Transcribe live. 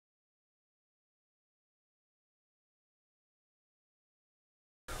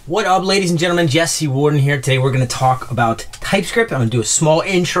What up, ladies and gentlemen? Jesse Warden here. Today we're going to talk about TypeScript. I'm going to do a small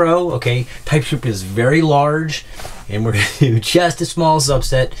intro, okay? TypeScript is very large, and we're going to do just a small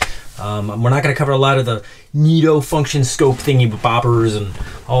subset. We're not going to cover a lot of the neato function scope thingy boppers and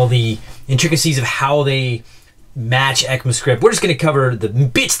all the intricacies of how they match ECMAScript. We're just going to cover the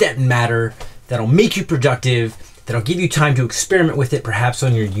bits that matter, that'll make you productive, that'll give you time to experiment with it, perhaps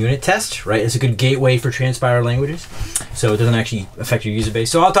on your unit test, right? It's a good gateway for transpired languages, so it doesn't actually affect your user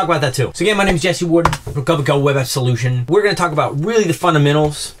base. So I'll talk about that too. So again, my name is Jesse Warden from Go Web App Solution. We're going to talk about really the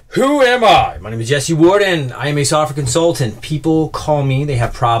fundamentals. Who am I? My name is Jesse Warden. I am a software consultant. People call me, they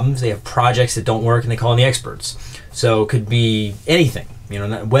have problems, they have projects that don't work, and they call in the experts. So it could be anything. You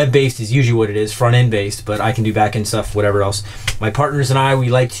know, web-based is usually what it is, front-end based, but I can do back-end stuff, whatever else. My partners and I, we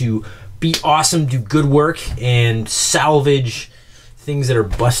like to be awesome, do good work, and salvage things that are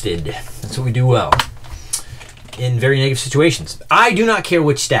busted. That's what we do well in very negative situations. I do not care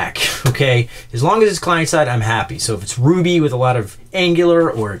which stack, okay? As long as it's client-side, I'm happy. So if it's Ruby with a lot of Angular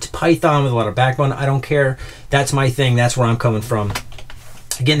or it's Python with a lot of Backbone, I don't care. That's my thing. That's where I'm coming from.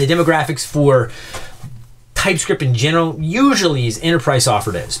 Again, the demographics for TypeScript in general usually is enterprise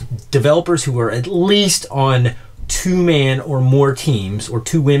software devs, developers who are at least on two-man or more teams, or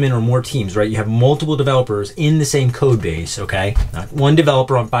two women or more teams, right? You have multiple developers in the same code base, okay? Not one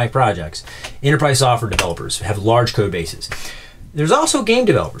developer on 5 projects. Enterprise software developers have large code bases. There's also game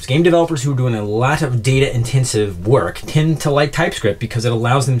developers. Game developers who are doing a lot of data-intensive work tend to like TypeScript because it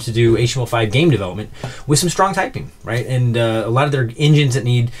allows them to do HTML5 game development with some strong typing, right? And a lot of their engines that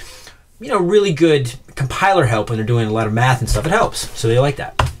need, you know, really good compiler help when they're doing a lot of math and stuff, it helps. So they like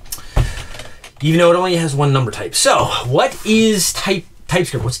that, even though it only has one number type. So what is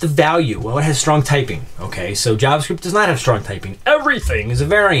TypeScript? What's the value? Well, it has strong typing. Okay, so JavaScript does not have strong typing. Everything is a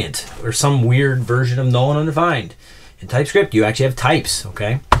variant or some weird version of null and undefined. In TypeScript, you actually have types,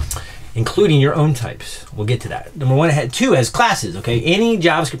 okay? Including your own types. We'll get to that. Number one, two has classes, okay? Any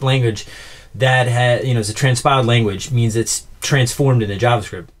JavaScript language that has, you know, is a transpiled language means it's transformed into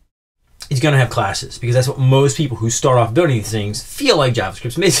JavaScript. It's going to have classes because that's what most people who start off building these things feel like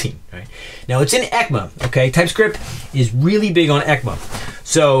JavaScript's missing, right? Now it's in ECMA, okay? TypeScript is really big on ECMA.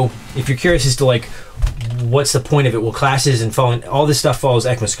 So if you're curious as to like, what's the point of it? Well, classes and following, all this stuff follows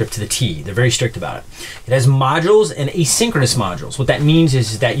ECMAScript to the T. They're very strict about it. It has modules and asynchronous modules. What that means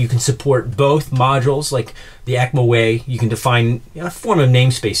is that you can support both modules, like the ECMA way. You can define, you know, a form of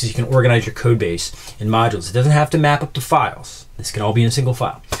namespaces. You can organize your code base in modules. It doesn't have to map up to files. This can all be in a single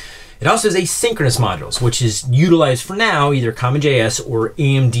file. It also has asynchronous modules, which is utilized for now, either CommonJS or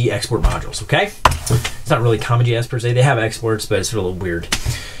AMD export modules, okay? It's not really CommonJS per se. They have exports, but it's a little weird.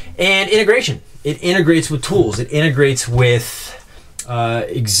 And integration. It integrates with tools. It integrates with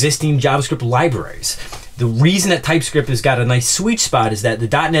existing JavaScript libraries. The reason that TypeScript has got a nice sweet spot is that the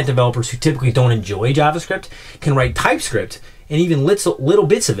 .NET developers who typically don't enjoy JavaScript can write TypeScript and even little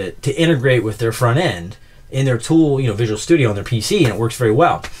bits of it to integrate with their front end in their tool, you know, Visual Studio on their PC, and it works very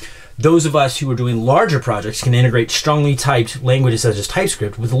well. Those of us who are doing larger projects can integrate strongly typed languages such as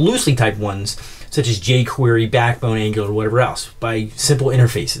TypeScript with loosely typed ones such as jQuery, Backbone, Angular, whatever else, by simple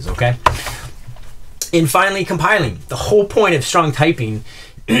interfaces, okay? And finally, compiling. The whole point of strong typing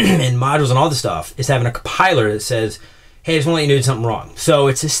and modules and all this stuff is having a compiler that says, hey, I just want to let you know you did something wrong. So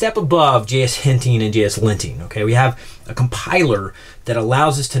it's a step above JS hinting and JS linting, okay? We have a compiler that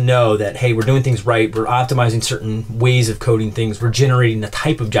allows us to know that, hey, we're doing things right, we're optimizing certain ways of coding things, we're generating the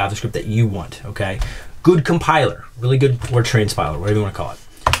type of JavaScript that you want, okay? Good compiler, really good, or transpiler, whatever you want to call it.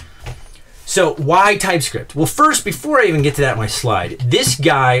 So why TypeScript? Well, first, before I even get to that on my slide, this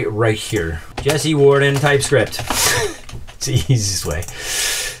guy right here, Jesse Warden, TypeScript. It's the easiest way.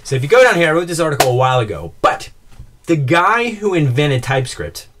 So if you go down here, I wrote this article a while ago, but the guy who invented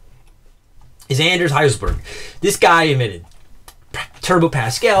TypeScript is Anders Heiselberg. This guy invented Turbo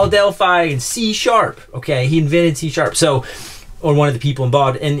Pascal, Delphi, and C#. Okay, he invented C#. So, or one of the people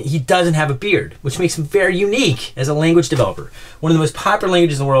involved, and he doesn't have a beard, which makes him very unique as a language developer. One of the most popular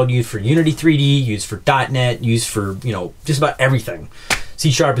languages in the world, used for Unity 3D, used for .NET, used for, you know, just about everything. C#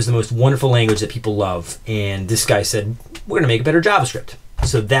 is the most wonderful language that people love, and this guy said, we're going to make a better JavaScript.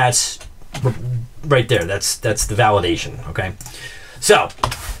 So that's right there. That's the validation, okay? So,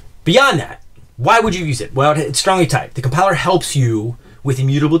 beyond that, why would you use it? Well, it's strongly typed. The compiler helps you with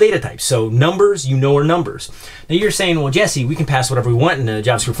immutable data types. So numbers, you know, are numbers. Now you're saying, well, Jesse, we can pass whatever we want into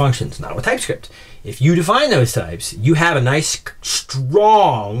JavaScript functions. Not with TypeScript. If you define those types, you have a nice,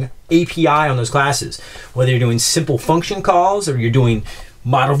 strong API on those classes. Whether you're doing simple function calls or you're doing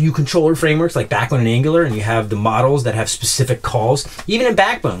model view controller frameworks like Backbone and Angular, and you have the models that have specific calls. Even in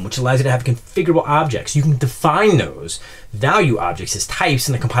Backbone, which allows you to have configurable objects, you can define those value objects as types,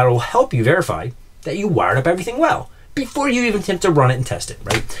 and the compiler will help you verify that you wired up everything well before you even attempt to run it and test it,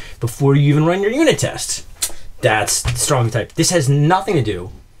 right? Before you even run your unit tests. That's strong type. This has nothing to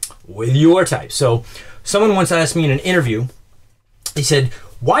do with your type. So someone once asked me in an interview, he said,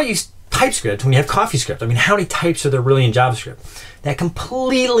 why use TypeScript when you have CoffeeScript? I mean, how many types are there really in JavaScript? That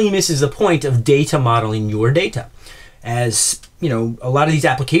completely misses the point of data modeling your data. As you know, a lot of these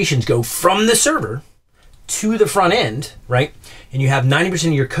applications go from the server to the front end, right? And you have 90%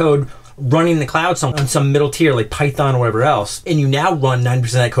 of your code running in the cloud on some middle tier like Python or whatever else, and you now run 90%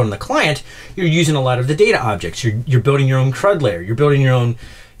 of that code on the client. You're using a lot of the data objects. You're building your own CRUD layer. You're building your own,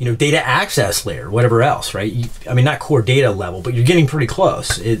 you know, data access layer, whatever else, right? I mean, not core data level, but you're getting pretty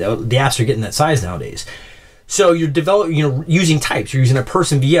close. The apps are getting that size nowadays. So you're using types. You're using a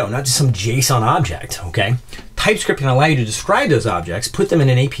person VO, not just some JSON object, okay? TypeScript can allow you to describe those objects, put them in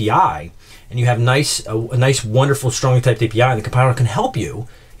an API, and you have a nice, wonderful, strongly typed API, and the compiler can help you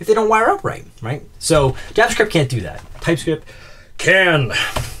if they don't wire up right? So JavaScript can't do that. TypeScript can.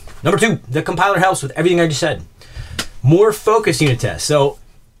 Number 2, the compiler helps with everything I just said. More focused unit tests. So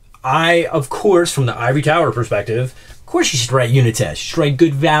of course, from the ivory tower perspective, of course you should write unit tests. You should write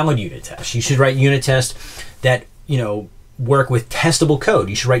good valid unit tests. You should write unit tests that, you know, work with testable code.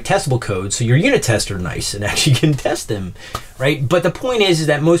 You should write testable code so your unit tests are nice and actually can test them, right? But the point is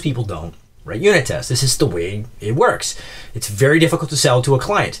that most people don't write unit tests. This is the way it works. It's very difficult to sell to a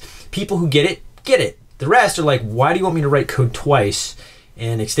client. People who get it, get it. The rest are like, why do you want me to write code twice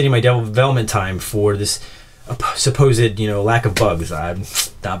and extending my development time for this supposed, you know, lack of bugs? I'm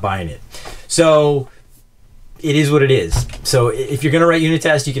not buying it. So it is what it is. So if you're going to write unit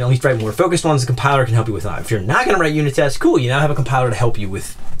tests, you can at least write more focused ones. The compiler can help you with that. If you're not going to write unit tests, cool. You now have a compiler to help you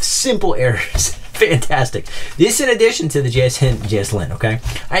with simple errors. Fantastic. This in addition to the JSLin, okay?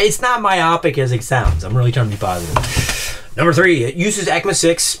 It's not myopic as it sounds. I'm really trying to be positive. Number 3, it uses ECMA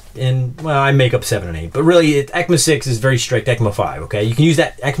 6, and well, I make up 7 and 8, but really ECMA 6 is very strict, ECMA 5, okay? You can use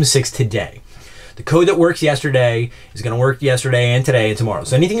that ECMA 6 today. The code that works yesterday is going to work yesterday and today and tomorrow.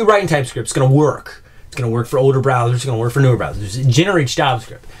 So anything you write in TypeScript is going to work. It's going to work for older browsers. It's going to work for newer browsers. It generates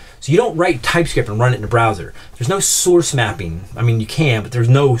JavaScript. So you don't write TypeScript and run it in a browser. There's no source mapping. I mean, you can, but there's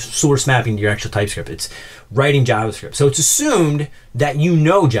no source mapping to your actual TypeScript. It's writing JavaScript. So it's assumed that you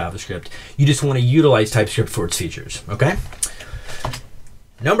know JavaScript. You just want to utilize TypeScript for its features, okay?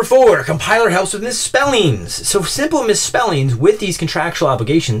 Number 4, compiler helps with misspellings. So simple misspellings with these contractual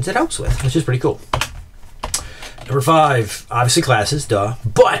obligations it helps with, which is pretty cool. Number 5, obviously classes, duh,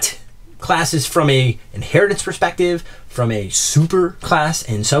 but classes from a inheritance perspective, from a super class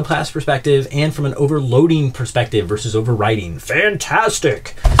and subclass perspective, and from an overloading perspective versus overwriting.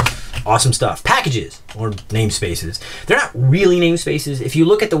 Fantastic. Awesome stuff. Packages, or namespaces. They're not really namespaces. If you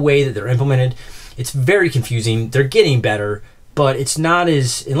look at the way that they're implemented, it's very confusing. They're getting better, but it's not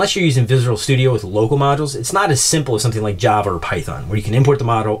as, unless you're using Visual Studio with local modules, it's not as simple as something like Java or Python, where you can import the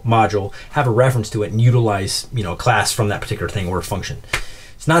module, have a reference to it, and utilize, you know, a class from that particular thing or a function.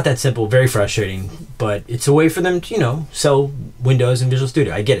 It's not that simple, very frustrating, but it's a way for them to, you know, sell Windows and Visual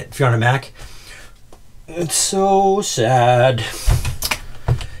Studio. I get it. If you're on a Mac, it's so sad.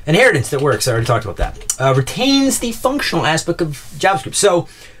 Inheritance that works, I already talked about that. Retains the functional aspect of JavaScript. So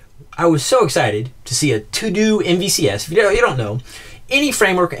I was so excited to see a to-do MVCS. If you don't know, any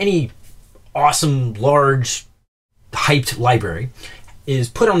framework, any awesome, large, hyped library is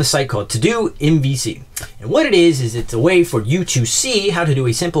put on the site called To Do MVC. And what it is it's a way for you to see how to do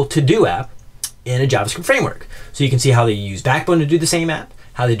a simple to-do app in a JavaScript framework. So you can see how they use Backbone to do the same app,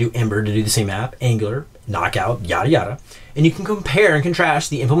 how they do Ember to do the same app, Angular, Knockout, yada yada. And you can compare and contrast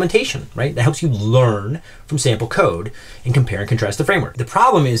the implementation, right? That helps you learn from sample code and compare and contrast the framework. The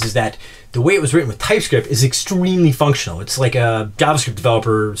problem is that the way it was written with TypeScript is extremely functional. It's like a JavaScript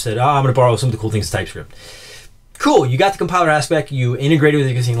developer said, oh, I'm gonna borrow some of the cool things of TypeScript. Cool, you got the compiler aspect, you integrated with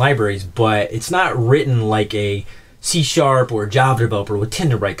existing libraries, but it's not written like a C# or Java developer would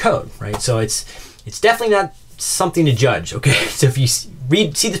tend to write code, right? So it's definitely not something to judge, okay? So if you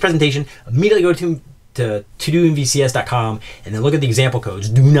see this presentation, immediately go to todomvcs.com and then look at the example codes.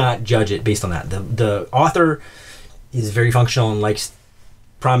 Do not judge it based on that. The author is very functional and likes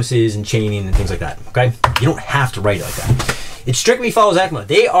promises and chaining and things like that, okay? You don't have to write it like that. It strictly follows ECMA.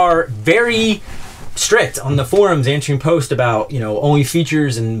 They are very strict on the forums answering posts about, you know, only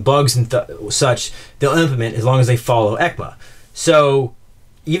features and bugs and such they'll implement as long as they follow ECMA. So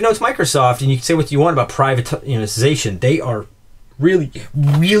even though it's Microsoft and you can say what you want about privatization, they are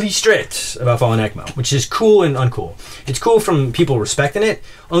really strict about following ECMA, which is cool and uncool. It's cool from people respecting it,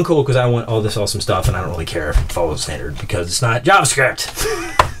 uncool because I want all this awesome stuff and I don't really care if it follows standard because it's not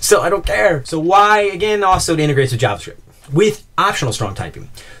JavaScript. So I don't care. So why, again, also it integrates with JavaScript with optional strong typing.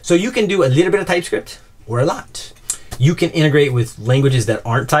 So you can do a little bit of TypeScript or a lot. You can integrate with languages that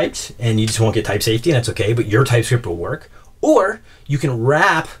aren't typed and you just won't get type safety and that's okay, but your TypeScript will work. Or you can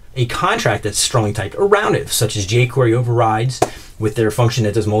wrap a contract that's strongly typed around it, such as jQuery overrides with their function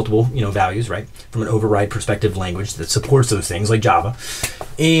that does multiple, values, right? From an override perspective language that supports those things like Java.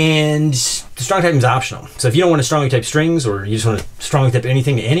 And the strong typing is optional. So if you don't want to strongly type strings or you just want to strongly type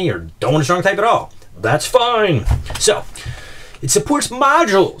anything to any or don't want to strongly type at all, that's fine. So it supports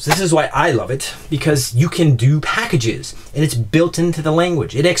modules. This is why I love it, because you can do packages and it's built into the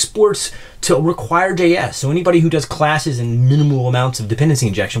language. It exports to require.js. So anybody who does classes and minimal amounts of dependency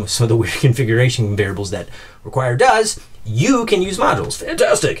injection with some of the weird configuration variables that require does, you can use modules.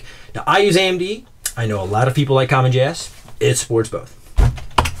 Fantastic. Now I use AMD. I know a lot of people like CommonJS. It supports both.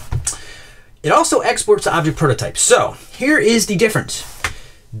 It also exports to object prototypes. So here is the difference.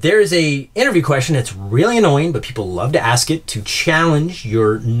 There's a interview question that's really annoying, but people love to ask it to challenge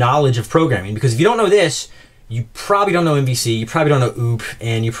your knowledge of programming. Because if you don't know this, you probably don't know MVC, you probably don't know OOP,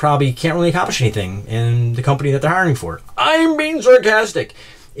 and you probably can't really accomplish anything in the company that they're hiring for. I'm being sarcastic.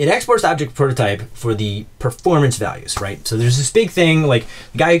 It exports to object prototype for the performance values, right? So there's this big thing, like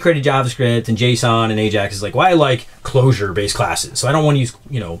the guy who created JavaScript and JSON and Ajax is like, well, I like closure-based classes. So I don't want to use,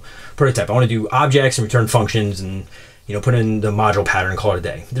 prototype. I want to do objects and return functions and put in the module pattern and call it a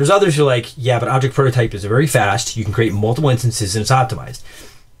day. There's others who are like, yeah, but object prototype is very fast. You can create multiple instances and it's optimized.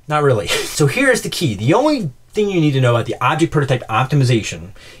 Not really. So here's the key. The only thing you need to know about the object prototype optimization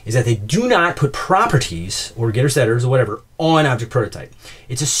is that they do not put properties or getter setters or whatever on object prototype.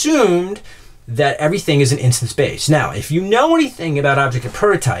 It's assumed that everything is an instance based. Now, if you know anything about object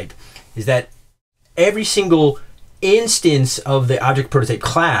prototype, is that every single instance of the object prototype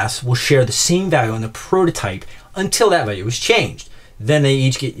class will share the same value on the prototype until that value is changed. Then they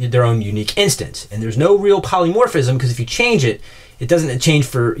each get their own unique instance. And there's no real polymorphism because if you change it, it doesn't change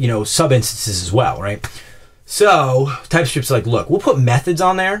for, sub-instances as well, right? So TypeScript's like, look, we'll put methods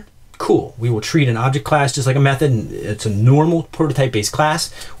on there. Cool. We will treat an object class just like a method. It's a normal prototype-based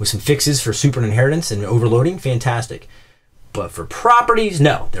class with some fixes for super inheritance and overloading. Fantastic. But for properties,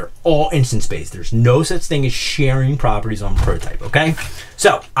 no, they're all instance-based. There's no such thing as sharing properties on prototype, okay?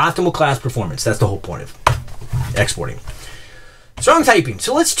 So optimal class performance, that's the whole point of exporting. Strong typing.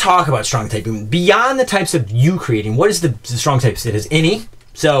 So let's talk about strong typing. Beyond the types of you creating, what is the strong types? It is any.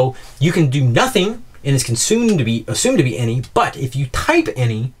 So you can do nothing and it's assumed to be any, but if you type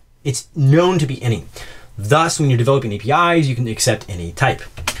any, it's known to be any. Thus, when you're developing APIs, you can accept any type.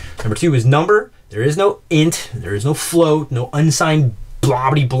 Number 2 is number. There is no int, there is no float, no unsigned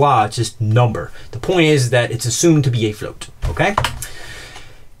blah blah blah, it's just number. The point is that it's assumed to be a float, okay?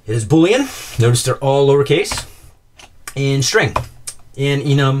 It is Boolean. Notice they're all lowercase. And string. And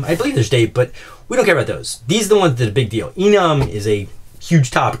enum, I believe there's date, but we don't care about those. These are the ones that are a big deal. Enum is a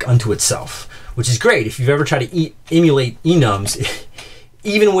huge topic unto itself, which is great. If you've ever tried to emulate enums,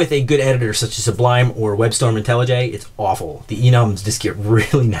 even with a good editor such as Sublime or WebStorm IntelliJ, it's awful. The enums just get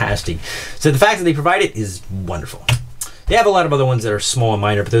really nasty. So the fact that they provide it is wonderful. They have a lot of other ones that are small and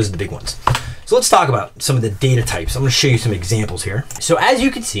minor, but those are the big ones. So let's talk about some of the data types. I'm going to show you some examples here. So as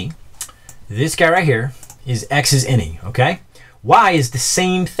you can see, this guy right here is X is any, okay? Y is the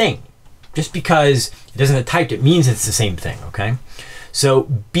same thing. Just because it doesn't have typed, it means it's the same thing, okay? So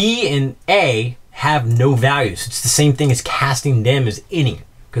B and A have no values. It's the same thing as casting them as any,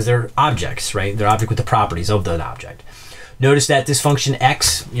 because they're objects, right? They're object with the properties of that object. Notice that this function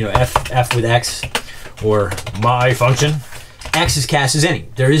X, F with X, or my function, X is cast as any.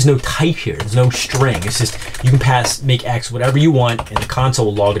 There is no type here. There's no string. It's just you can make X whatever you want, and the console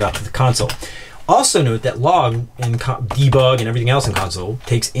will log it up to the console. Also note that log and debug and everything else in console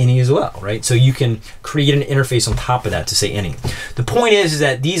takes any as well, right? So you can create an interface on top of that to say any. The point is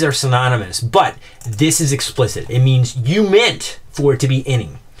that these are synonymous, but this is explicit. It means you meant for it to be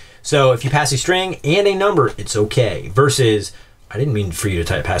any. So if you pass a string and a number, it's okay. Versus, I didn't mean for you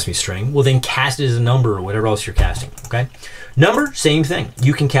to pass me a string. Well, then cast it as a number or whatever else you're casting, okay? Number, same thing.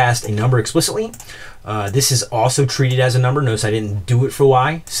 You can cast a number explicitly. This is also treated as a number. Notice I didn't do it for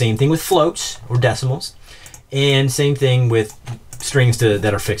Y. Same thing with floats or decimals. And same thing with strings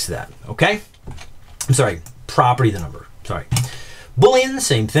that are fixed to that, okay? I'm sorry, property the number, sorry. Boolean,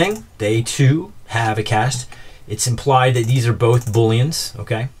 same thing. They too have a cast. It's implied that these are both Booleans,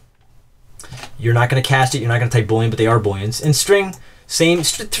 okay? You're not gonna cast it, you're not gonna type Boolean, but they are Booleans. And string, same.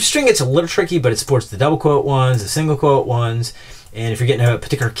 String gets a little tricky, but it supports the double quote ones, the single quote ones, And if you're getting a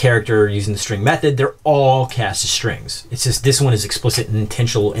particular character using the string method, they're all cast as strings. It's just this one is explicit and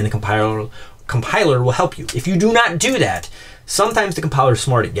intentional, and the compiler will help you. If you do not do that, sometimes the compiler is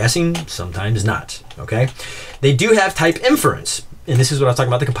smart at guessing, sometimes not, okay? They do have type inference, and this is what I was talking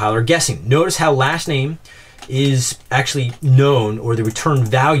about, the compiler guessing. Notice how last name is actually known, or the return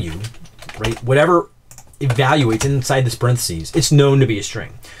value, right? Whatever evaluates inside this parentheses, it's known to be a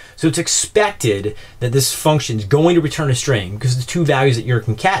string. So it's expected that this function is going to return a string because the two values that you're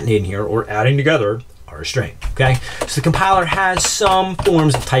concatenating here or adding together are a string, okay? So the compiler has some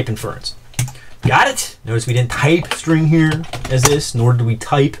forms of type inference. Got it? Notice we didn't type string here as this, nor did we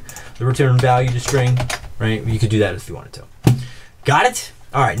type the return value to string, right? You could do that if you wanted to. Got it?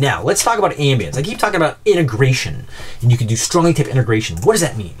 All right, now let's talk about ambience. I keep talking about integration, and you can do strongly typed integration. What does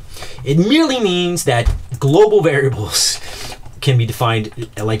that mean? It merely means that global variables can be defined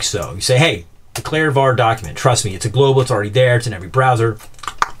like so. You say, hey, declare var document. Trust me, it's a global, it's already there, it's in every browser.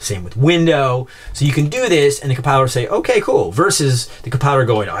 Same with window. So you can do this, and the compiler will say, okay, cool, versus the compiler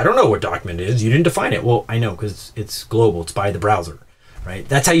going, I don't know what document is, you didn't define it. Well, I know, because it's global, it's by the browser, right?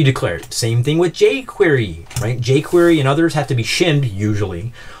 That's how you declare it. Same thing with jQuery, right? jQuery and others have to be shimmed,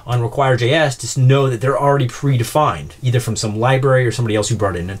 usually, on require.js to know that they're already predefined, either from some library or somebody else who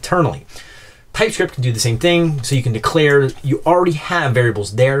brought it in internally. TypeScript can do the same thing, so you can declare, you already have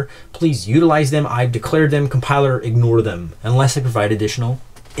variables there. Please utilize them. I've declared them. Compiler, ignore them, unless I provide additional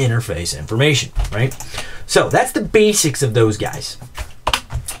interface information, right? So that's the basics of those guys.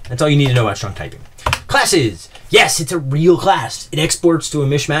 That's all you need to know about strong typing. Classes. Yes, it's a real class. It exports to a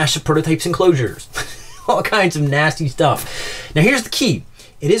mishmash of prototypes and closures. All kinds of nasty stuff. Now here's the key.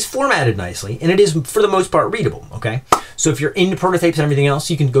 It is formatted nicely, and it is, for the most part, readable, okay? So if you're into prototypes and everything else,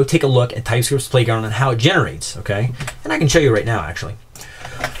 you can go take a look at TypeScript's Playground and how it generates, okay? And I can show you right now, actually,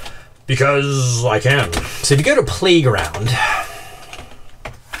 because I can. So if you go to Playground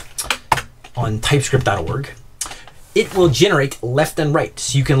on typescript.org, it will generate left and right.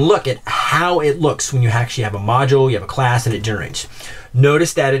 So you can look at how it looks when you actually have a module, you have a class, and it generates.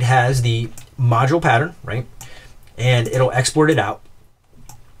 Notice that it has the module pattern, right? And it'll export it out.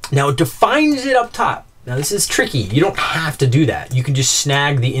 Now it defines it up top. Now this is tricky. You don't have to do that. You can just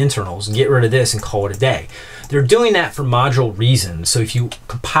snag the internals and get rid of this and call it a day. They're doing that for module reasons. So if you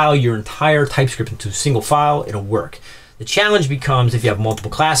compile your entire TypeScript into a single file, it'll work. The challenge becomes if you have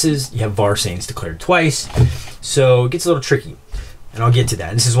multiple classes, you have var saints declared twice. So it gets a little tricky. And I'll get to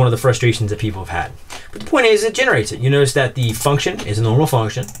that. This is one of the frustrations that people have had. But the point is, it generates it. You notice that the function is a normal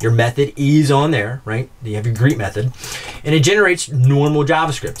function. Your method is on there, right? You have your greet method. And it generates normal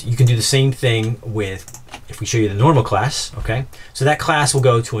JavaScript. You can do the same thing with, if we show you the normal class, okay? So that class will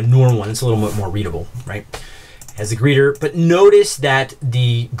go to a normal one. It's a little bit more readable, right? As the greeter. But notice that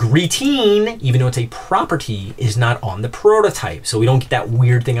the greeting, even though it's a property, is not on the prototype. So we don't get that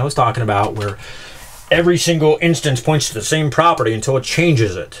weird thing I was talking about where every single instance points to the same property until it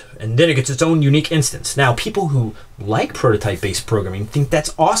changes it, and then it gets its own unique instance. Now, people who like prototype-based programming think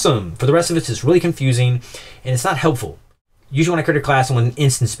that's awesome. For the rest of it, it's really confusing, and it's not helpful. Usually when I create a class, I want an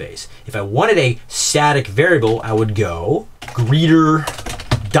instance space. If I wanted a static variable, I would go greeter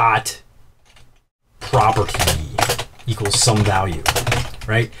dot property equals some value,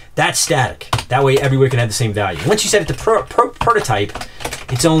 right? That's static. That way, everywhere can have the same value. Once you set it to prototype,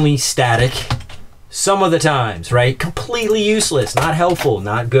 it's only static some of the times, right? Completely useless, not helpful,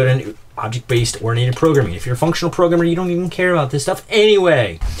 not good in object-based oriented programming. If you're a functional programmer, you don't even care about this stuff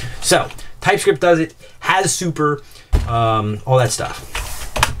anyway. So TypeScript does it, has super, all that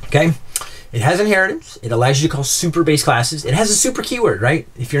stuff, okay? It has inheritance. It allows you to call super-based classes. It has a super keyword, right?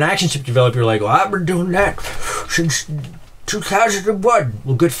 If you're an ActionScript developer, you're like, well, I've been doing that since 2001.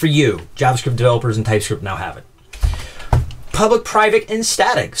 Well, good for you. JavaScript developers and TypeScript now have it. Public, private, and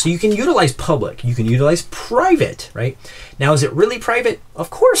static. So you can utilize public, you can utilize private, right? Now, is it really private? Of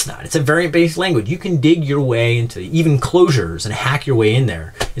course not. It's a variant-based language. You can dig your way into even closures and hack your way in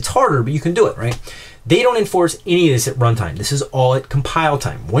there. It's harder, but you can do it, right? They don't enforce any of this at runtime. This is all at compile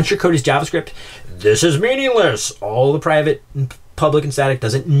time. Once your code is JavaScript, this is meaningless. All the private and public and static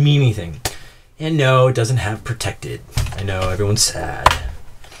doesn't mean anything. And no, it doesn't have protected. I know, everyone's sad.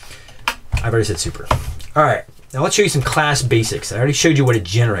 I've already said super. All right. Now let's show you some class basics. I already showed you what it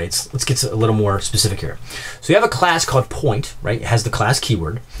generates. Let's get a little more specific here. So you have a class called point, right? It has the class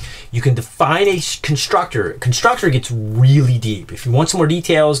keyword. You can define a constructor. Constructor gets really deep. If you want some more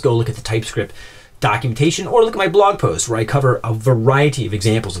details, go look at the TypeScript documentation or look at my blog post where I cover a variety of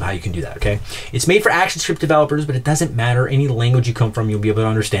examples of how you can do that, okay? It's made for ActionScript developers, but it doesn't matter. Any language you come from, you'll be able to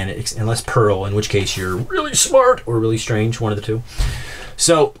understand it, unless Perl, in which case you're really smart or really strange, one of the two.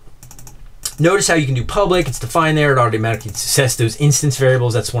 So Notice how you can do public. It's defined there. It automatically sets those instance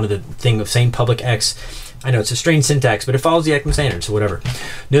variables. That's one of the thing of saying public X. I know it's a strange syntax, but it follows the ECMA standard, so whatever.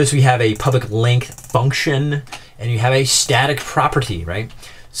 Notice we have a public length function, and you have a static property, right?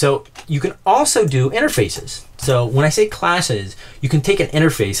 So you can also do interfaces. So when I say classes, you can take an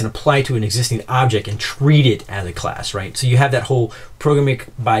interface and apply it to an existing object and treat it as a class, right? So you have that whole programming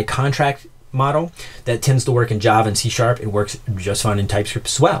by contract model that tends to work in Java and C#. It works just fine in TypeScript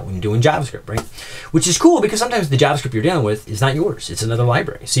as well when you're doing JavaScript, right? Which is cool because sometimes the JavaScript you're dealing with is not yours. It's another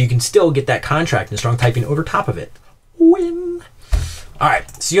library. So you can still get that contract and strong typing over top of it. Win. All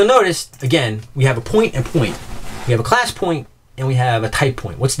right, so you'll notice, again, we have a point and point. We have a class point and we have a type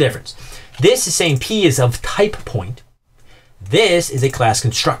point. What's the difference? This is saying P is of type point. This is a class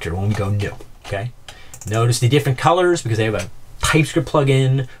constructor when we go new, okay? Notice the different colors because they have a TypeScript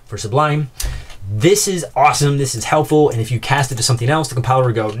plugin for Sublime. This is awesome. This is helpful. And if you cast it to something else, the compiler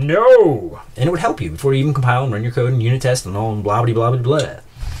would go, no. And it would help you before you even compile and run your code and unit test and all and blah, blah, blah, blah, blah.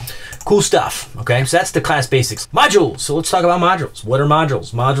 Cool stuff. Okay, so that's the class basics. Modules. So let's talk about modules. What are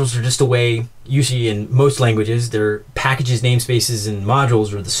modules? Modules are just a way, usually in most languages, their packages, namespaces, and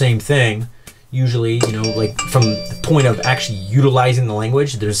modules are the same thing. Usually, you know, like from the point of actually utilizing the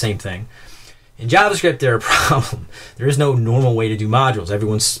language, they're the same thing. In JavaScript, they're a problem. There is no normal way to do modules.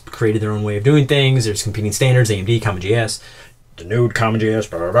 Everyone's created their own way of doing things. There's competing standards, AMD, CommonJS, the Node, CommonJS,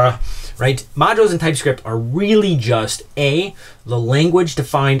 blah, blah, blah, right? Modules in TypeScript are really just the language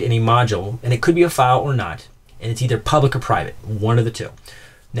defined in a module, and it could be a file or not, and it's either public or private, one of the two.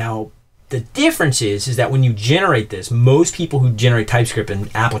 Now, the difference is that when you generate this, most people who generate TypeScript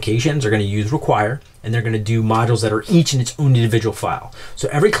in applications are going to use require, and they're going to do modules that are each in its own individual file. So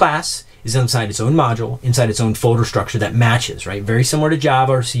every class is inside its own module, inside its own folder structure that matches, right? Very similar to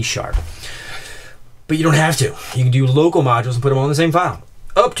Java or C#. But you don't have to. You can do local modules and put them all in the same file.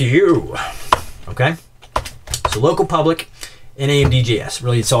 Up to you, okay? So local, public, and AMD.js.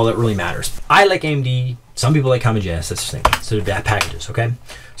 Really, it's all that really matters. I like AMD. Some people like CommonJS. That's the thing. So they're packages, okay?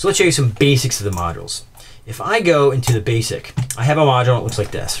 So let's show you some basics of the modules. If I go into the basic, I have a module that looks like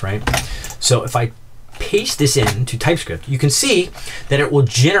this, right? So if I paste this into TypeScript, you can see that it will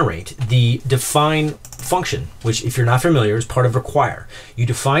generate the define function, which if you're not familiar is part of require. You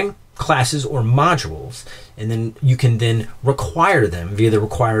define classes or modules, and then you can then require them via the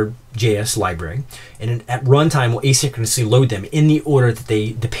require.js library, and at runtime will asynchronously load them in the order that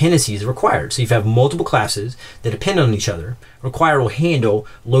the dependencies are required. So if you have multiple classes that depend on each other, require will handle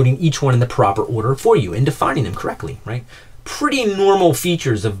loading each one in the proper order for you and defining them correctly, right? Pretty normal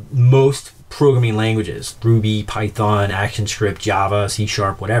features of most programming languages, Ruby, Python, ActionScript, Java, C#,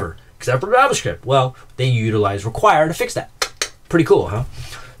 whatever, except for JavaScript. Well, they utilize require to fix that. Pretty cool, huh?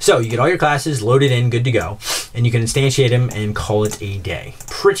 So you get all your classes loaded in, good to go, and you can instantiate them and call it a day.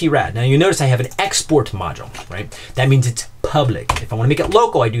 Pretty rad. Now you notice I have an export module, right? That means it's public. If I want to make it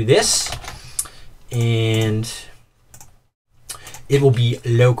local, I do this, and it will be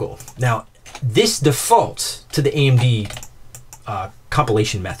local. Now this defaults to the AMD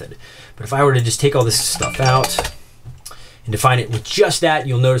compilation method. But if I were to just take all this stuff out and define it with just that,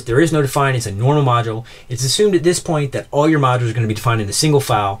 you'll notice there is no define. It's a normal module. It's assumed at this point that all your modules are going to be defined in a single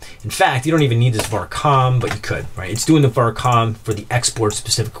file. In fact, you don't even need this var.com, but you could, right? It's doing the var.com for the export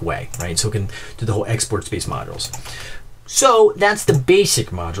specific way, right? So it can do the whole export space modules. So that's the basic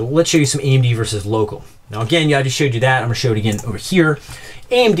module. Let's show you some AMD versus local. Now again, yeah, I just showed you that. I'm going to show it again over here.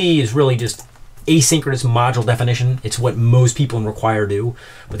 AMD is really just asynchronous module definition. It's what most people in require do,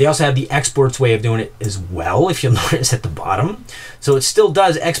 but they also have the exports way of doing it as well, if you'll notice at the bottom. So it still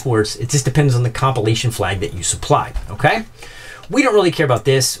does exports. It just depends on the compilation flag that you supply, okay? We don't really care about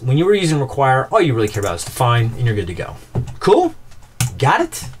this. When you were using require, all you really care about is define, and you're good to go. Cool? Got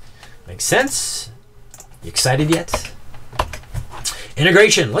it? Makes sense? You excited yet?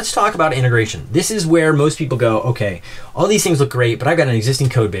 Integration. Let's talk about integration. This is where most people go, okay, all these things look great, but I've got an existing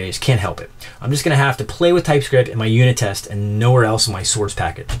code base, can't help it. I'm just going to have to play with TypeScript in my unit test and nowhere else in my source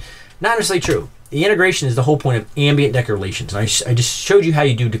package. Not necessarily true. The integration is the whole point of ambient declarations. And I just showed you how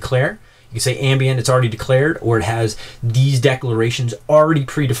you do declare. You can say ambient, it's already declared, or it has these declarations already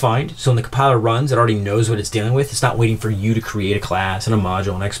predefined. So when the compiler runs, it already knows what it's dealing with. It's not waiting for you to create a class and a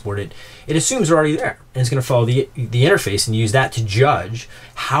module and export it. It assumes they're already there, and it's going to follow the interface and use that to judge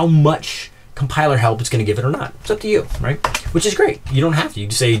how much compiler help it's going to give it or not. It's up to you, right? Which is great. You don't have to. You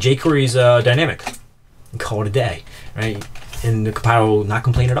just say jQuery is dynamic and call it a day, right? And the compiler will not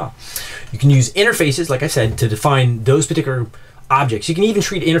complain at all. You can use interfaces, like I said, to define those particular objects. You can even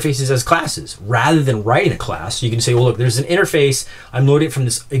treat interfaces as classes rather than writing a class. You can say, well, look, there's an interface. I'm loading it from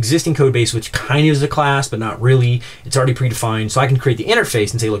this existing code base, which kind of is a class, but not really. It's already predefined. So I can create the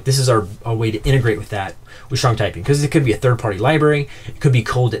interface and say, look, this is our way to integrate with that with strong typing, because it could be a third-party library. It could be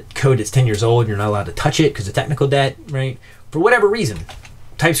code that's 10 years old. You're not allowed to touch it because of technical debt, right? For whatever reason,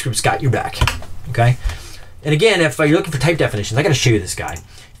 TypeScript's got your back, okay? And again, if you're looking for type definitions, I got to show you this guy.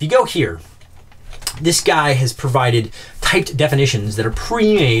 If you go here, this guy has provided typed definitions that are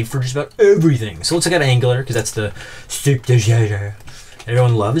pre-made for just about everything. So let's look at Angular, because that's the soup de jour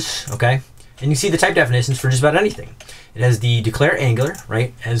everyone loves, okay? And you see the type definitions for just about anything. It has the declare Angular,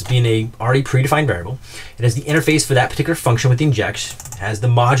 right, as being a already predefined variable. It has the interface for that particular function with the injects. It has the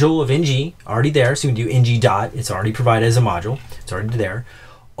module of ng already there, so you can do ng dot. It's already provided as a module. It's already there.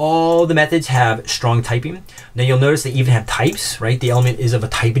 All the methods have strong typing. Now you'll notice they even have types, right? The element is of a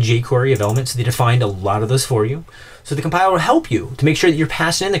type of jQuery of elements, so they defined a lot of those for you. So the compiler will help you to make sure that you're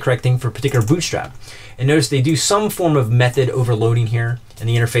passing in the correct thing for a particular bootstrap. And notice they do some form of method overloading here in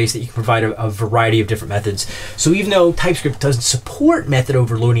the interface that you can provide a variety of different methods. So even though TypeScript doesn't support method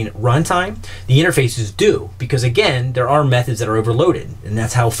overloading at runtime, the interfaces do, because again, there are methods that are overloaded, and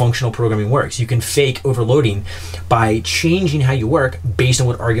that's how functional programming works. You can fake overloading by changing how you work based on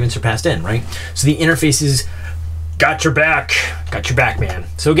what arguments are passed in, right? So the interfaces got your back, man.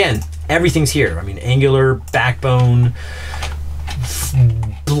 So again, everything's here. I mean, Angular, Backbone,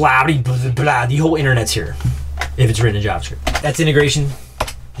 blah, blah, blah, the whole internet's here if it's written in JavaScript. That's integration.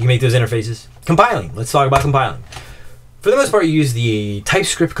 You can make those interfaces. Compiling. Let's talk about compiling. For the most part, you use the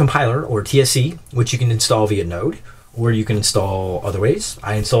TypeScript compiler, or TSC, which you can install via Node, or you can install other ways.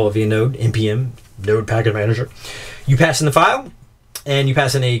 I install it via Node, npm, Node Package Manager. You pass in the file, and you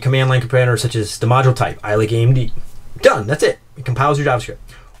pass in a command line comparator such as the module type, I like AMD. Done. That's it. It compiles your JavaScript.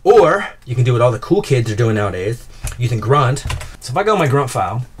 Or you can do what all the cool kids are doing nowadays, using grunt. So if I go in my grunt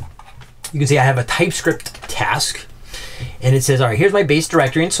file, you can see I have a TypeScript task, and it says, all right, here's my base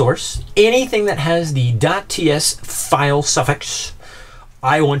directory and source. Anything that has the .ts file suffix,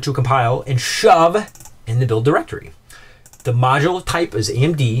 I want to compile and shove in the build directory. The module type is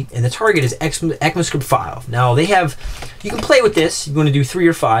AMD, and the target is ECMAScript file. Now they have, you can play with this. You want to do 3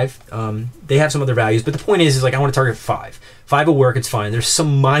 or 5. They have some other values, but the point is like I want to target 5. 5 will work, it's fine. There's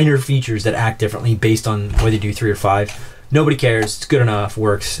some minor features that act differently based on whether you do 3 or 5. Nobody cares, it's good enough,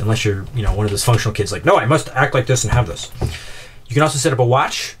 works, unless you're, you know, one of those functional kids like, no, I must act like this and have this. You can also set up a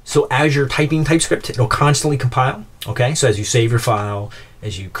watch. So as you're typing TypeScript, it'll constantly compile. Okay, so as you save your file,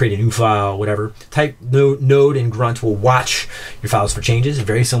 as you create a new file, whatever, type node and grunt will watch your files for changes.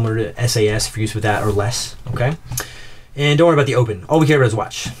 Very similar to SAS if you're used with that or less. Okay, and don't worry about the open. All we care about is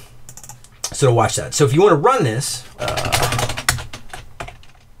watch. So to watch that. So if you want to run this,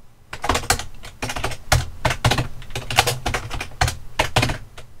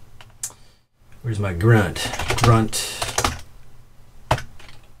 where's my grunt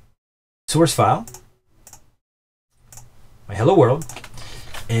source file, my hello world,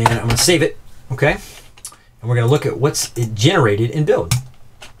 and I'm going to save it, okay? And we're going to look at what's it generated in build.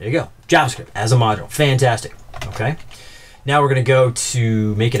 There you go, JavaScript as a module, fantastic, okay? Now we're going to go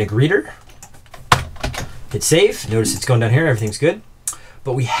to make it a greeter, hit save, notice it's going down here, everything's good,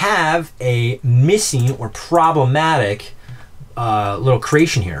 but we have a missing or problematic little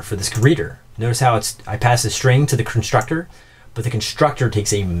creation here for this greeter. Notice how I pass a string to the constructor, but the constructor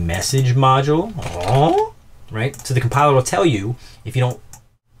takes a message module, right? So the compiler will tell you if you don't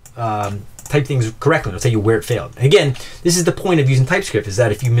type things correctly, it'll tell you where it failed. And again, this is the point of using TypeScript, is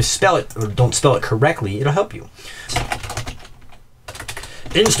that if you misspell it or don't spell it correctly, it'll help you.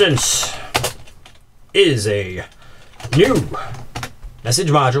 Instance is a new message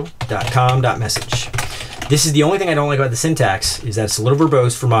module.com.message. This is the only thing I don't like about the syntax, is that it's a little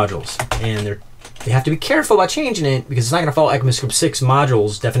verbose for modules, and they have to be careful about changing it because it's not going to follow ECMAScript 6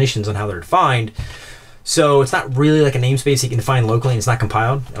 modules definitions on how they're defined. So it's not really like a namespace you can define locally, and it's not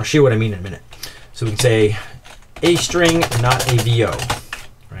compiled. I'll show you what I mean in a minute. So we can say a string, not a VO,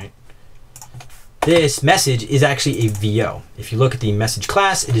 right? This message is actually a VO. If you look at the message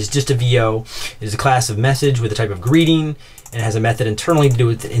class, it is just a VO. It is a class of message with a type of greeting, and it has a method internally to do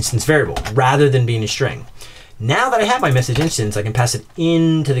with the instance variable rather than being a string. Now that I have my message instance, I can pass it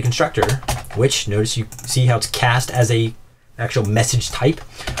into the constructor, which, notice you see how it's cast as a actual message type.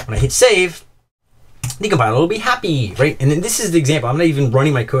 When I hit save, the compiler will be happy, right? And then this is the example. I'm not even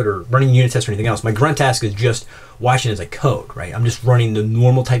running my code or running unit tests or anything else. My grunt task is just watching as I code, right? I'm just running the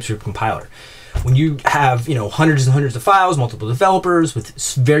normal TypeScript compiler. When you have, you know, hundreds and hundreds of files, multiple developers with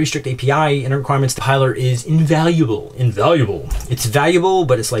very strict API and requirements, the compiler is invaluable. Invaluable. It's valuable,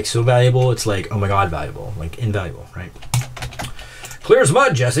 but it's like so valuable, it's like, oh my God, valuable, like invaluable, right? Clear as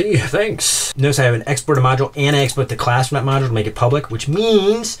mud, Jesse. Thanks. Notice I have an export a module and I export the class from that module to make it public, which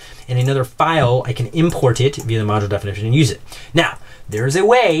means in another file, I can import it via the module definition and use it. Now, there's a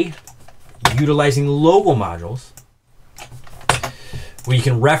way utilizing local modules where you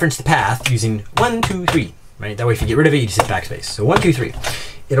can reference the path using 1, 2, 3, right? That way, if you get rid of it, you just hit backspace. So 1, 2, 3.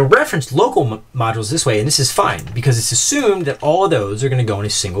 It'll reference local modules this way, and this is fine because it's assumed that all of those are going to go in a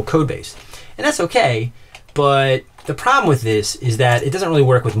single code base. And that's okay, but the problem with this is that it doesn't really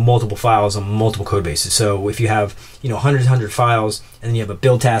work with multiple files on multiple code bases. So if you have, hundreds and hundreds of files, and then you have a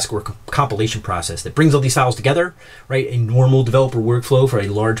build task or a compilation process that brings all these files together, right? A normal developer workflow for a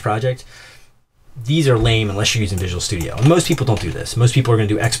large project. These are lame unless you're using Visual Studio. And most people don't do this. Most people are going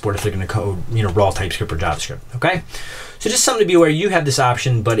to do export if they're going to code, raw TypeScript or JavaScript. Okay, so just something to be aware. You have this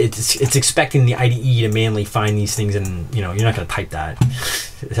option, but it's expecting the IDE to manually find these things, and you're not going to type that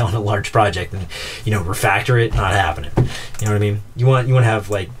on a large project and refactor it. Not happening. You know what I mean? You want to have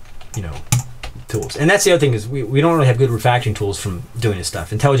tools, and that's the other thing is we don't really have good refactoring tools from doing this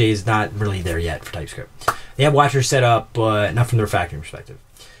stuff. IntelliJ is not really there yet for TypeScript. They have watchers set up, but not from the refactoring perspective.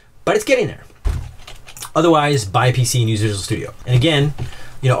 But it's getting there. Otherwise, buy a PC and use Visual Studio. And again,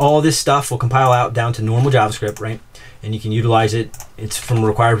 all this stuff will compile out down to normal JavaScript, right? And you can utilize it. It's from a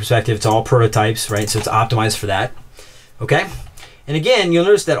required perspective. It's all prototypes, right? So it's optimized for that. Okay? And again, you'll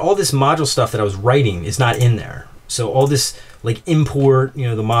notice that all this module stuff that I was writing is not in there. So all this like import, the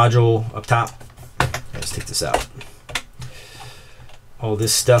module up top. Let's take this out. All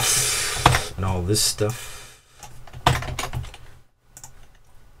this stuff and all this stuff.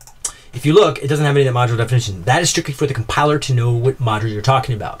 If you look, it doesn't have any of that module definition. That is strictly for the compiler to know what module you're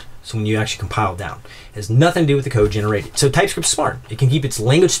talking about. So when you actually compile it down, it has nothing to do with the code generated. So TypeScript's smart. It can keep its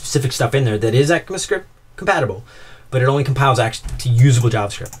language-specific stuff in there that is ECMAScript compatible, but it only compiles actually to usable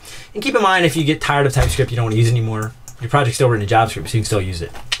JavaScript. And keep in mind, if you get tired of TypeScript, you don't want to use it anymore, your project's still written in JavaScript, so you can still use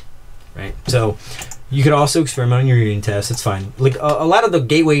it, right? So you could also experiment on your unit tests. It's fine. Like a lot of the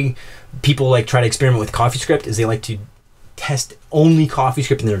gateway people like try to experiment with CoffeeScript is they like to test only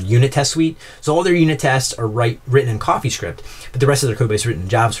CoffeeScript in their unit test suite. So all their unit tests are written in CoffeeScript, but the rest of their code base is written in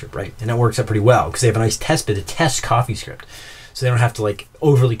JavaScript, right? And that works out pretty well because they have a nice test bed to test CoffeeScript. So they don't have to like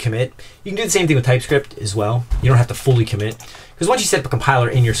overly commit. You can do the same thing with TypeScript as well. You don't have to fully commit because once you set up a compiler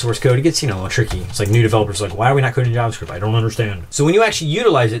in your source code, it gets, a little tricky. It's like new developers are like, why are we not coding JavaScript? I don't understand. So when you actually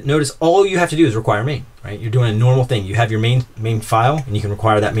utilize it, notice all you have to do is require main, right? You're doing a normal thing. You have your main file and you can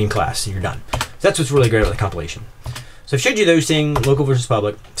require that main class and you're done. So that's what's really great about the compilation. So I've showed you those things, local versus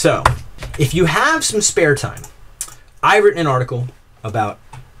public. So if you have some spare time, I've written an article about,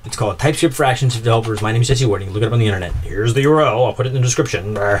 it's called TypeScript for Actions for Developers. My name is Jesse Warding. Look it up on the internet. Here's the URL. I'll put it in the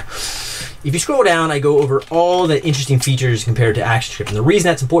description. If you scroll down, I go over all the interesting features compared to ActionScript. And the reason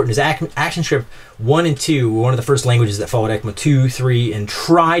that's important is ActionScript 1 and 2 were one of the first languages that followed ECMA 2, 3, and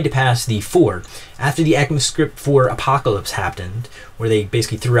tried to pass the 4. After the ECMAScript 4 apocalypse happened, where they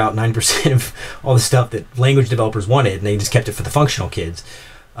basically threw out 9% of all the stuff that language developers wanted, and they just kept it for the functional kids.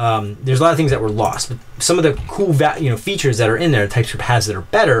 There's a lot of things that were lost, but some of the cool features that are in there TypeScript has that are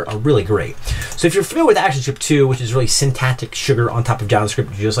better are really great. So if you're familiar with ActionScript 2, which is really syntactic sugar on top of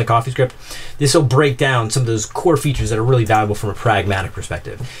JavaScript, just like CoffeeScript, this will break down some of those core features that are really valuable from a pragmatic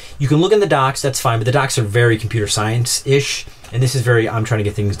perspective. You can look in the docs, that's fine, but the docs are very computer science-ish, and this is very I'm trying to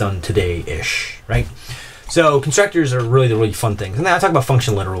get things done today-ish, right? So constructors are really the really fun things. And then I talk about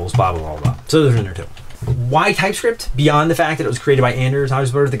function literals, blah, blah, blah, blah. So those are in there too. Why TypeScript? Beyond the fact that it was created by Anders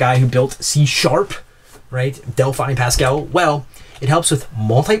Hosberg, the guy who built C#, right? Delphi and Pascal. Well, it helps with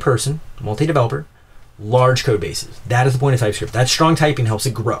multi-person, multi-developer, large code bases. That is the point of TypeScript. That strong typing helps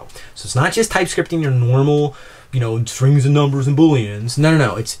it grow. So it's not just TypeScripting your normal, strings and numbers and booleans.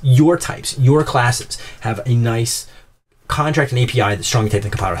 No. It's your types, your classes have a nice contract and API that strongly typed in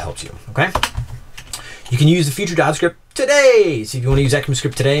the compiler helps you, okay? You can use the future JavaScript today. So if you want to use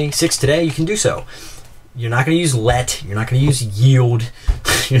ECMAScript today, 6 today, you can do so. You're not going to use let, you're not going to use yield,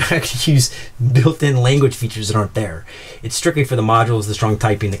 you're not going to use built-in language features that aren't there. It's strictly for the modules, the strong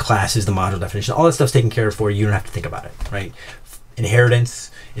typing, the classes, the module definition, all that stuff's taken care of for you. You don't have to think about it, right?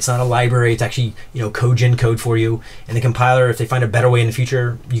 Inheritance, it's not a library, it's actually, code gen for you. And the compiler, if they find a better way in the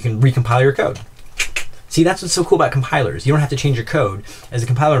future, you can recompile your code. See, that's what's so cool about compilers. You don't have to change your code. As the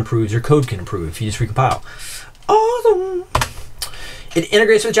compiler improves, your code can improve if you just recompile. Awesome. It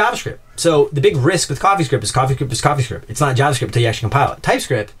integrates with JavaScript. So the big risk with CoffeeScript is CoffeeScript. It's not JavaScript until you actually compile it.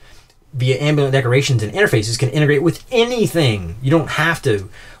 TypeScript, via ambient decorations and interfaces, can integrate with anything. You don't have to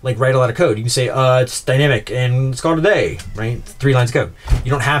write a lot of code. You can say it's dynamic and it's called a day, right? 3 lines of code.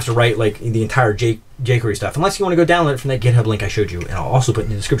 You don't have to write the entire jQuery stuff unless you want to go download it from that GitHub link I showed you, and I'll also put in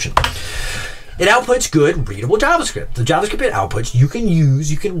the description. It outputs good, readable JavaScript. The JavaScript it outputs, you can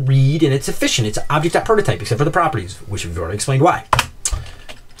use, you can read, and it's efficient. It's object.prototype, except for the properties, which we've already explained why.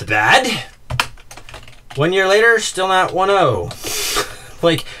 The bad, 1 year later, still not 1.0.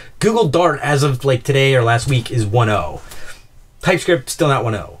 Like, Google Dart, as of like today or last week, is 1.0. TypeScript, still not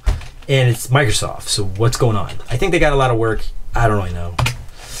 1.0. And it's Microsoft, so what's going on? I think they got a lot of work. I don't really know.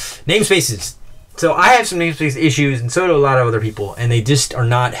 Namespaces. So I have some namespace issues, and so do a lot of other people, and they just are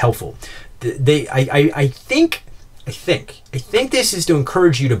not helpful. I think this is to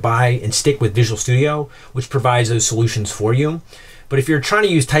encourage you to buy and stick with Visual Studio, which provides those solutions for you. But if you're trying to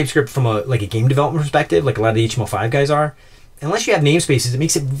use TypeScript from a game development perspective, like a lot of the HTML5 guys are, unless you have namespaces, it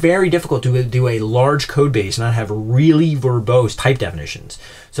makes it very difficult to do a large code base and not have really verbose type definitions.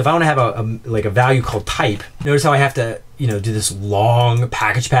 So if I want to have a value called type, notice how I have to do this long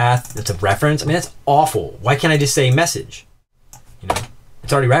package path that's a reference. I mean, that's awful. Why can't I just say message?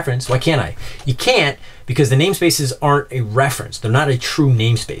 It's already referenced. Why can't I? You can't, because the namespaces aren't a reference. They're not a true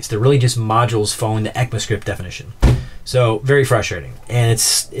namespace. They're really just modules following the ECMAScript definition. So very frustrating. And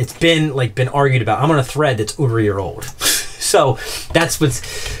it's been argued about. I'm on a thread that's over a year old. So that's what's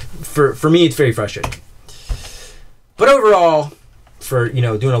for me, it's very frustrating. But overall, for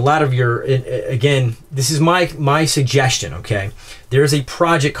doing a lot of your, again, this is my suggestion. Okay, there is a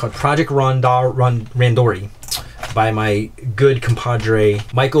project called Project Randori by my good compadre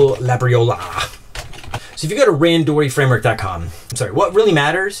Michael Labriola. So if you go to randoriframework.com, I'm sorry, what really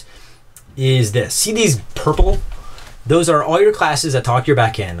matters is this. See these purple? Those are all your classes that talk to your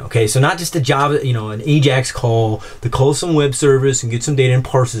backend. Okay, so not just a Java, an Ajax call that calls some web service and gets some data and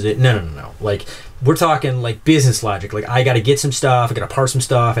parses it. No. Like, we're talking like business logic. Like, I got to get some stuff, I got to parse some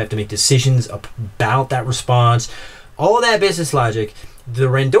stuff, I have to make decisions about that response. All of that business logic. The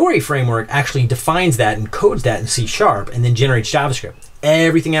Randori framework actually defines that and codes that in C# and then generates JavaScript.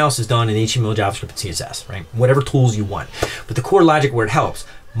 Everything else is done in HTML, JavaScript, and CSS, right? Whatever tools you want. But the core logic where it helps.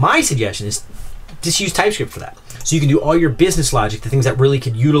 My suggestion is just use TypeScript for that. So you can do all your business logic, the things that really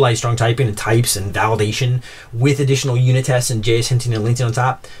could utilize strong typing and types and validation with additional unit tests and JS hinting and linting on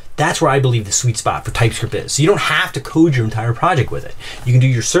top. That's where I believe the sweet spot for TypeScript is. So you don't have to code your entire project with it. You can do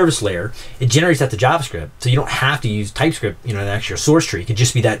your service layer. It generates that to JavaScript. So you don't have to use TypeScript, an actual source tree. It could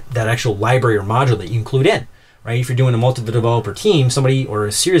just be that actual library or module that you include in, right? If you're doing a multi-developer team, somebody or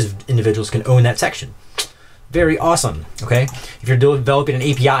a series of individuals can own that section. Very awesome, okay? If you're developing an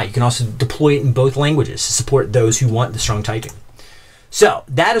API, you can also deploy it in both languages to support those who want the strong typing. So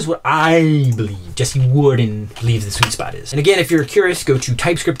that is what I believe Jesse Warden believes the sweet spot is. And again, if you're curious, go to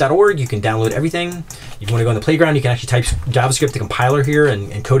typescript.org. You can download everything. If you want to go on the playground, you can actually type JavaScript. The compiler here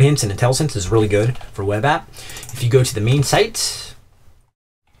and code hints and IntelliSense is really good for web app. If you go to the main site,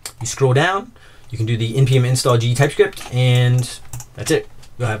 you scroll down, you can do the npm install g TypeScript, and that's it.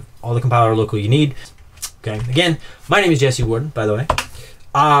 You'll have all the compiler local you need. Okay, again, my name is Jesse Warden, by the way.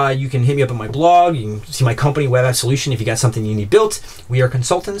 You can hit me up on my blog. You can see my company, Web App Solution, if you got something you need built. We are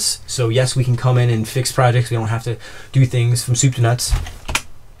consultants, so yes, we can come in and fix projects. We don't have to do things from soup to nuts.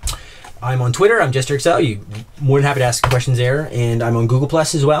 I'm on Twitter. I'm JesterXL. You're more than happy to ask questions there. And I'm on Google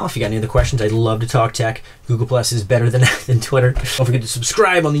Plus as well. If you got any other questions, I'd love to talk tech. Google Plus is better than Twitter. Don't forget to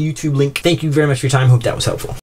subscribe on the YouTube link. Thank you very much for your time. Hope that was helpful.